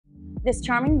This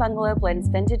charming bungalow blends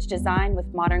vintage design with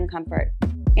modern comfort.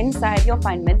 Inside, you'll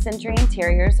find mid-century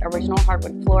interiors, original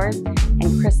hardwood floors,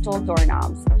 and crystal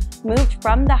doorknobs. Moved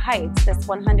from the Heights, this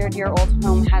 100-year-old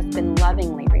home has been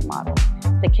lovingly remodeled.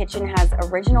 The kitchen has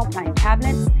original pine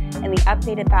cabinets, and the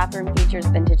updated bathroom features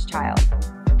vintage tile.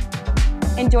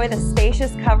 Enjoy the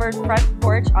spacious covered front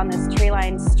porch on this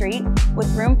tree-lined street.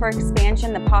 With room for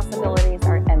expansion, the possibilities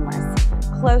are endless.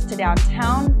 Close to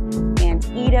downtown and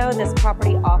EADO, this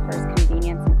property offers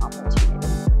convenience and options.